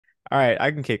All right,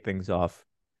 I can kick things off.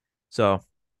 So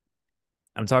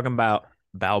I'm talking about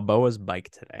Balboa's bike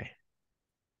today.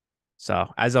 So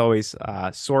as always,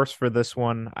 source for this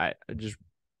one, I just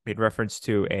made reference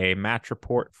to a match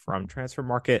report from Transfer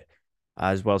Market,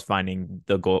 as well as finding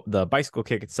the bicycle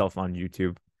kick itself on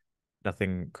YouTube.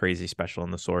 Nothing crazy special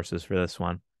in the sources for this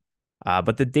one.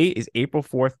 But the date is April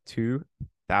 4th,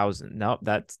 2000. No,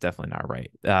 that's definitely not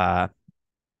right.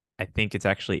 I think it's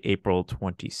actually April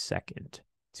 22nd,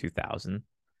 2000. Let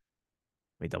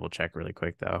me double check really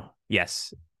quick though.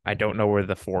 Yes, I don't know where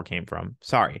the four came from.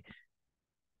 Sorry.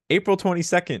 April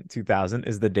 22nd, 2000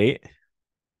 is the date.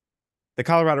 The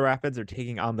Colorado Rapids are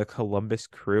taking on the Columbus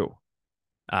Crew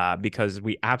because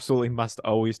we absolutely must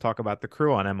always talk about the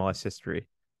Crew on MLS history.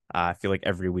 I feel like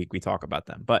every week we talk about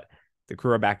them, but the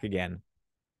Crew are back again.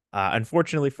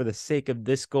 Unfortunately, for the sake of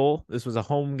this goal, this was a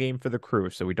home game for the Crew,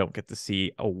 so we don't get to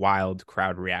see a wild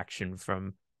crowd reaction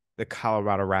from the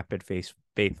Colorado Rapid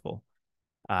faithful.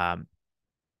 Um,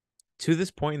 to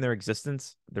this point in their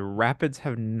existence, the Rapids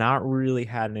have not really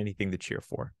had anything to cheer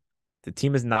for. The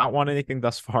team has not won anything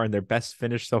thus far, and their best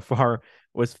finish so far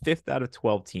was fifth out of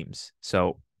 12 teams.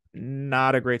 So,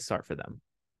 not a great start for them.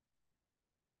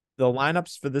 The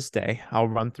lineups for this day, I'll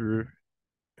run through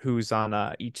who's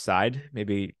on each side,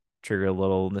 maybe trigger a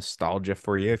little nostalgia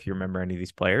for you if you remember any of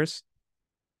these players.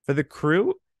 For the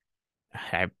Crew,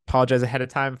 I apologize ahead of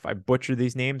time if I butcher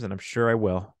these names, and I'm sure I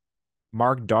will.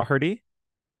 Mark Doherty,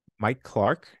 Mike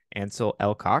Clark, Ansel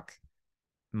Elcock,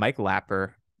 Mike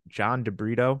Lapper, John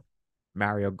DeBrito,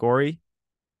 Mario Gori,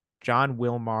 John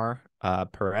Wilmar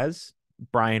Perez,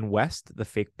 Brian West, the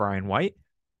fake Brian White,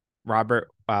 Robert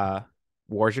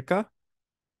Warjica,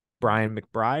 Brian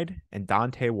McBride, and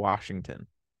Dante Washington.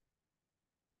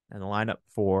 And the lineup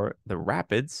for the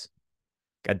Rapids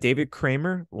got David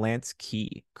Kramer, Lance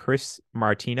Key, Chris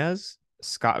Martinez,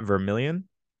 Scott Vermillion,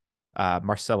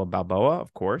 Marcelo Balboa,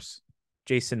 of course,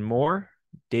 Jason Moore,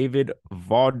 David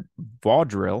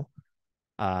Vaudril,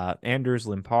 Anders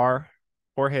Limpar,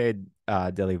 Jorge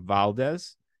Deli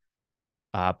Valdez,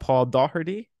 Paul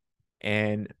Doherty,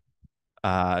 and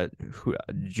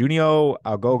Junio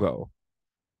Agogo.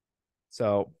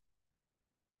 So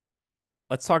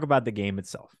let's talk about the game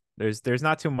itself. There's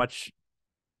not too much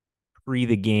pre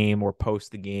the game or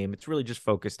post the game. It's really just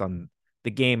focused on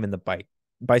the game and the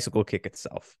bicycle kick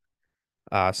itself.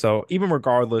 So even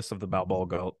regardless of the Balboa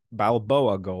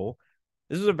goal,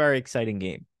 this was a very exciting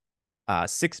game.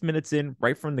 6 minutes in,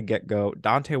 right from the get-go,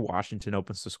 Dante Washington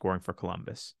opens the scoring for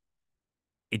Columbus.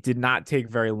 It did not take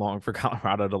very long for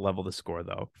Colorado to level the score,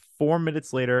 though. 4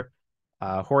 minutes later,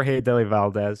 Jorge Deli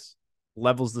Valdez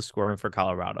levels the scoring for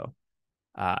Colorado.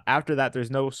 After that,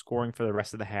 there's no scoring for the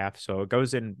rest of the half, so it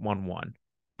goes in 1-1.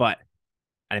 But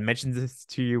I mentioned this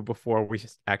to you before we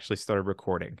actually started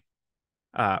recording.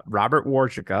 Robert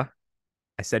Warjica,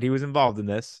 I said he was involved in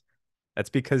this. That's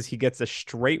because he gets a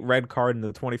straight red card in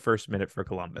the 21st minute for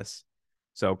Columbus.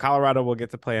 So Colorado will get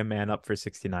to play a man up for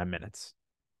 69 minutes.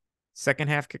 Second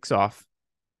half kicks off.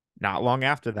 Not long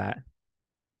after that,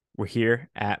 we're here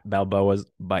at Balboa's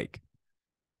bike.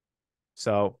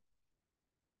 So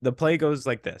the play goes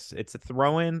like this. It's a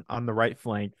throw-in on the right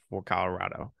flank for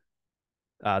Colorado.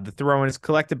 The throw-in is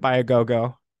collected by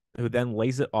Agogo, who then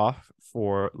lays it off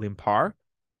for Limpar,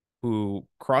 who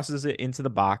crosses it into the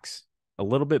box a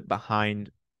little bit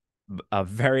behind a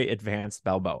very advanced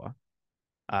Balboa.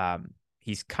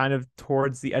 He's kind of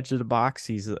towards the edge of the box.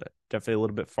 He's definitely a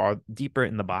little bit far deeper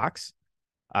in the box.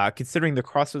 Considering the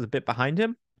cross was a bit behind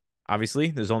him,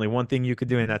 obviously, there's only one thing you could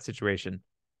do in that situation.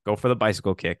 Go for the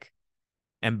bicycle kick.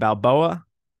 And Balboa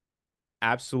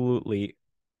absolutely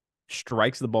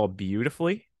strikes the ball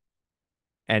beautifully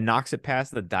and knocks it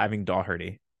past the diving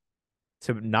Doherty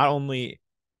to not only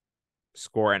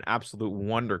score an absolute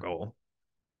wonder goal,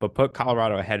 but put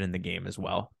Colorado ahead in the game as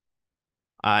well.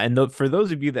 For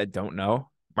those of you that don't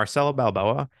know, Marcelo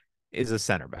Balboa is a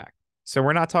center back. So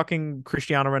we're not talking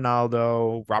Cristiano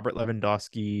Ronaldo, Robert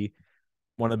Lewandowski,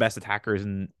 one of the best attackers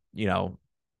in,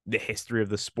 the history of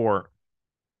the sport,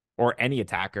 or any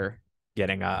attacker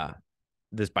getting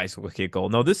this bicycle kick goal.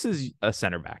 No, this is a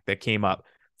center back that came up.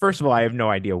 First of all, I have no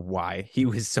idea why he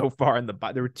was so far in the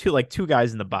box. There were two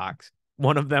guys in the box.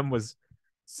 One of them was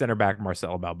center back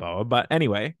Marcelo Balboa. But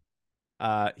anyway,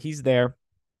 he's there,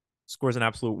 scores an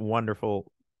absolute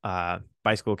wonderful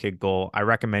bicycle kick goal. I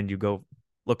recommend you go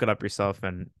look it up yourself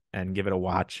and give it a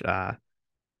watch.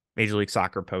 Major League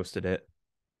Soccer posted it.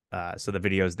 So the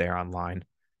video's there online.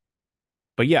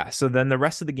 But yeah, so then the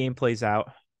rest of the game plays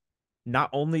out. Not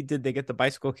only did they get the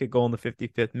bicycle kick goal in the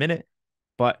 55th minute,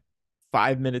 but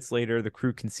 5 minutes later, the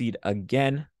Crew concede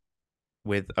again.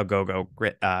 with a go-go,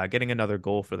 getting another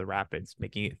goal for the Rapids,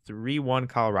 making it 3-1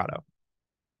 Colorado.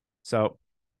 So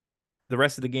the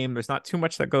rest of the game, there's not too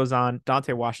much that goes on.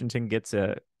 Dante Washington gets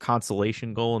a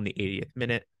consolation goal in the 80th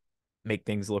minute, make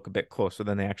things look a bit closer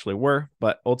than they actually were.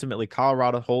 But ultimately,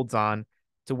 Colorado holds on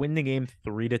to win the game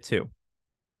 3-2.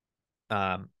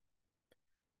 Um,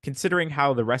 Considering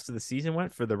how the rest of the season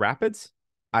went for the Rapids,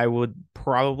 I would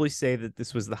probably say that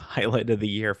this was the highlight of the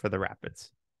year for the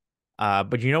Rapids.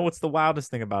 But you know what's the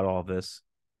wildest thing about all of this?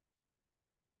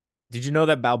 Did you know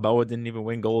that Balboa didn't even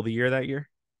win goal of the year that year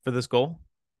for this goal?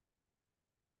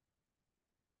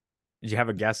 Did you have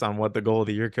a guess on what the goal of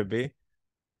the year could be?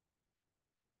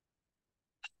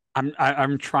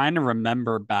 I'm trying to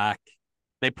remember back.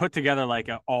 They put together like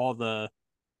all the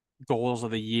goals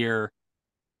of the year.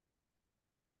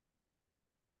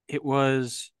 It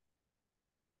was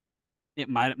it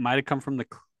might have come from the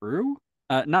crew.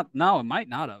 Not no, it might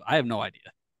not have. I have no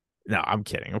idea. No, I'm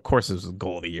kidding. Of course, this was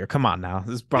goal of the year. Come on now.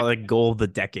 This is probably like goal of the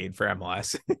decade for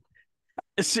MLS.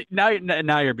 See, now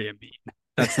you're being mean.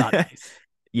 That's not nice.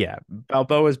 Yeah,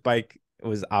 Balboa's bike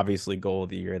was obviously goal of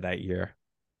the year that year.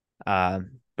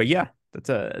 But yeah,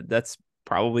 that's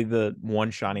probably the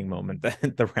one shining moment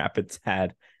that the Rapids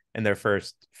had in their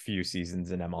first few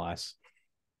seasons in MLS.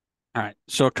 All right.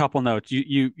 So a couple notes.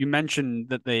 You mentioned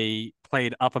that they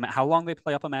played up a man. How long they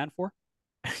play up a man for?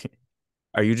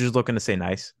 Are you just looking to say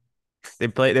nice? They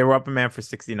were up a man for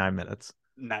 69 minutes.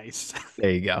 Nice. There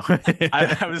you go.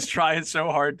 I was trying so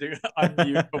hard to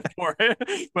unmute before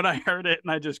when I heard it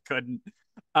and I just couldn't.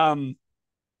 Um,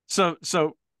 so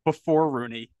before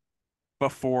Rooney,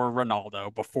 before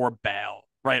Ronaldo, before Bale,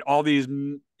 right? All these,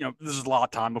 this is a lot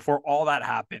of time. Before all that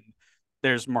happened,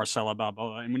 there's Marcelo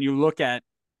Balboa. And when you look at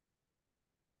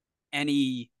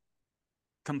any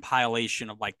compilation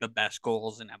of like the best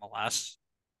goals in MLS,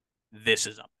 this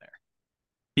is up there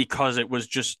because it was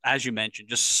just, as you mentioned,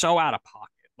 just so out of pocket.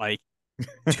 Like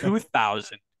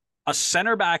 2000, a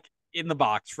center back in the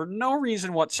box for no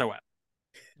reason whatsoever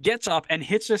gets up and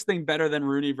hits this thing better than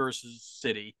Rooney versus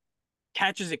City,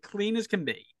 catches it clean as can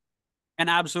be, and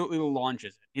absolutely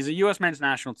launches it. He's a U.S. men's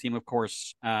national team, of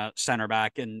course, center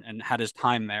back and had his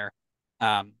time there.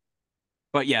 Um,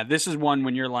 but yeah, this is one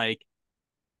when you're like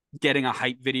getting a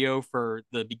hype video for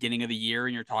the beginning of the year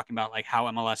and you're talking about like how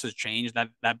MLS has changed.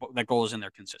 That goal is in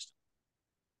there consistent.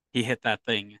 He hit that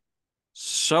thing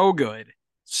so good,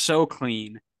 so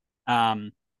clean.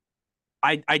 Um,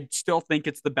 I still think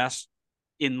it's the best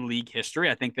in league history.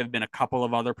 I think there've been a couple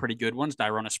of other pretty good ones.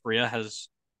 Dairon Asprilla has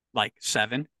like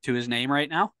 7 to his name right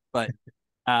now, but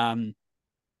um,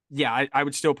 yeah, I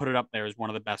would still put it up there as one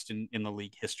of the best in the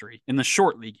league history, in the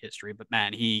short league history. But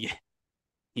man, he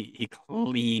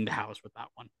cleaned house with that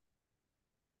one.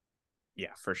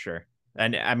 Yeah, for sure.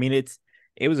 And I mean,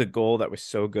 it was a goal that was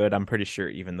so good. I'm pretty sure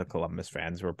even the Columbus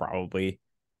fans were probably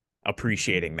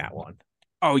appreciating that one.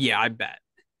 Oh yeah, I bet.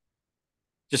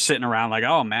 Just sitting around like,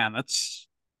 oh man, that's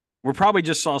we probably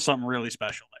just saw something really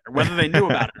special there, whether they knew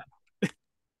about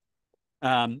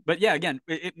it. But yeah, again,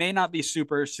 it may not be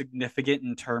super significant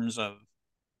in terms of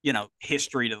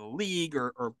history to the league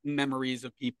or memories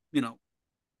of people,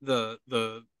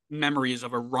 the memories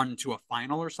of a run to a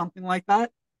final or something like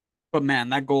that. But man,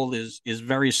 that goal is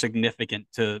very significant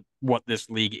to what this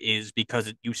league is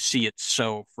because you see it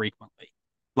so frequently.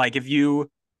 Like if you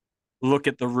look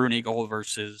at the Rooney goal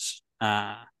versus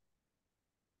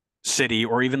City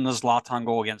or even the Zlatan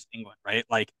goal against England, right?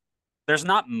 Like there's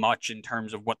not much in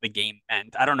terms of what the game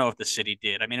meant. I don't know if the City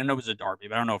did. I mean, I know it was a derby,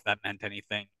 but I don't know if that meant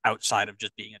anything outside of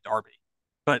just being a derby.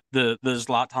 But the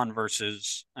Zlatan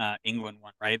versus England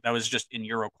one, right? That was just in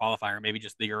Euro qualifier, maybe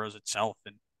just the Euros itself,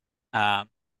 and um,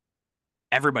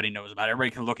 everybody knows about it.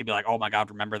 Everybody can look and be like, "Oh my God,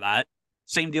 remember that?"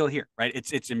 Same deal here, right?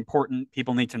 It's important.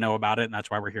 People need to know about it, and that's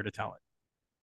why we're here to tell it.